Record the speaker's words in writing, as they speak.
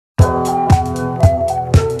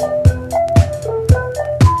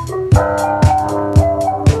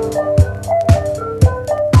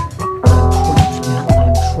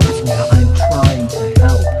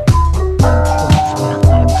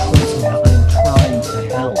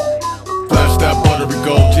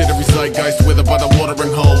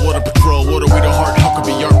watering hole, water patrol, water we the heart, how could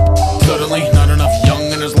be art? Suddenly, not enough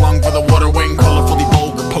young'unners long for the water wing, colorfully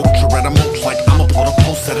vulgar poacher at a mulch like I'm a blood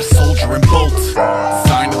post at a soldier and bolt.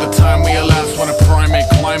 Sign of the time we elapse when a primate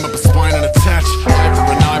climb up a spine and attach. Eye for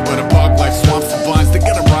an eye, but a bog life swamps and vines that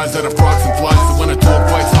get a rise out of frogs and flies. So when a dog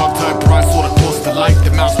fights hog-tied price, what a cost to life.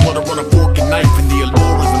 The mouse water on a fork and knife, and the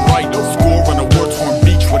allure isn't right. Score on a war-torn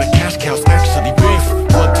beach where the cash cow's actually beef.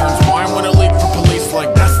 Blood turns wine when a leak for police, like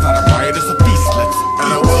that's not a riot, it's a feast. Let's eat. And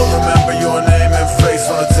I will remember your name and face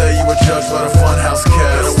on the day you were judged by the funhouse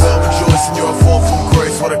cast. And I will rejoice in your fall from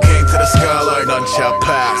grace when it came to the sky like none shall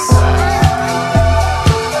pass.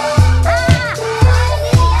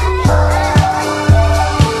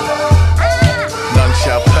 None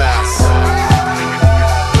shall pass.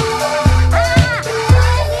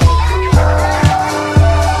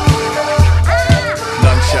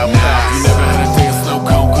 None shall pass. You never had a day of snow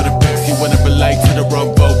cone, could've fixed you wouldn't relate to the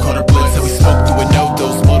rowboat, caught a blitz. And we spoke through a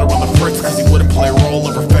no-dose, motor on the fritz, cause he wouldn't play a role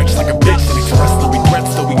of perfection like a bitch. And expressed the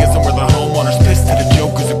regrets, though he isn't where the homeowners pissed to the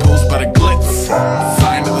jokers who posed by the glitz.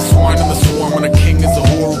 Sign of the swine and the swarm when a king is a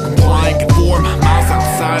whore who comply and conform. Miles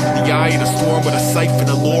outside of the eye of the storm with a siphon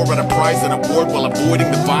of lore and a prize and award, while avoiding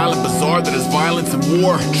the violent bazaar that is violence and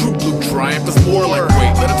war. True blue triumph is more like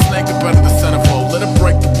wait, let him snake up out of the centerfold, let him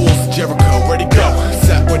break the walls of Jericho. Ready go,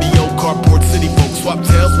 sat where the old carport city folks swap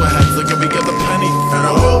tails with heads like every other penny. And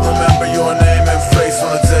I will remember your name and face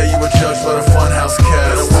on the day you were judged by the funhouse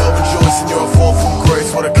cast. And I will rejoice in your fall from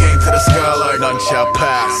grace when it came to the sky like None shall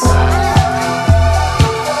pass.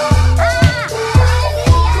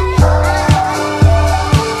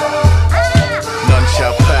 none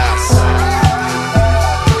shall pass.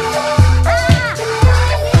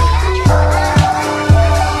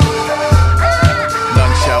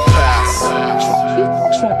 None shall pass.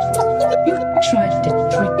 You've tried to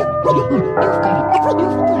trick.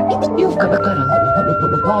 You've got a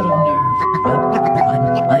lot of nerve. I'm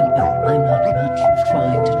not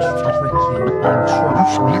trying to trick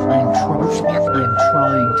you. I'm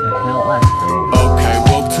trying to help. Okay,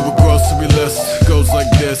 woke to a grocery list, goes like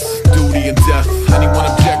this, duty and death. Anyone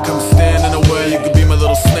object, come stand in the way. You could be my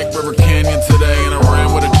little Snake River Canyon today. And I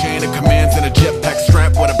ran with a chain of commands and a jetpack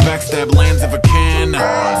strap where the backstab lands if I can.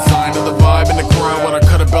 Sign of the vibe and the grind when I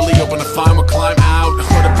cut a belly open to find what climb out.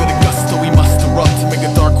 What a bit of gusto we must erupt to make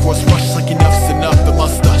a dark horse rush like enough's enough. It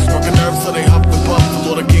must have struck a nerve so they huff and puff. The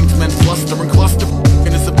Lord of Kings men fluster and cluster.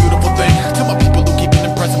 And it's a beautiful thing. To my people who keep an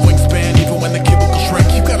impressive wingspan even when the cubicle shrink.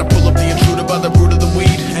 You gotta pull up the intruder by the root of the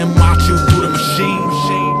weed and march you through the machine.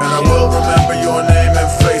 And I will remember your name and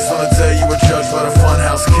face on the day you were judged by the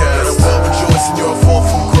funhouse cast. And I will rejoice in your fall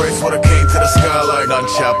from grace when it came to the sky like None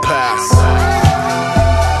shall pass.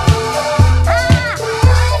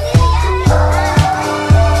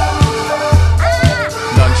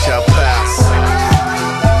 none shall pass.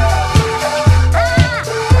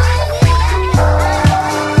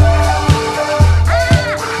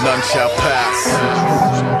 None shall pass.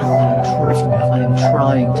 I'm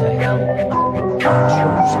trying to help. I'm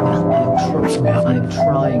trying to help. I'm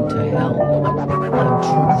trying to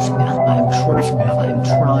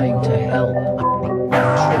help.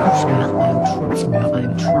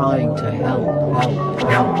 I'm trying to help.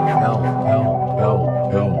 Help.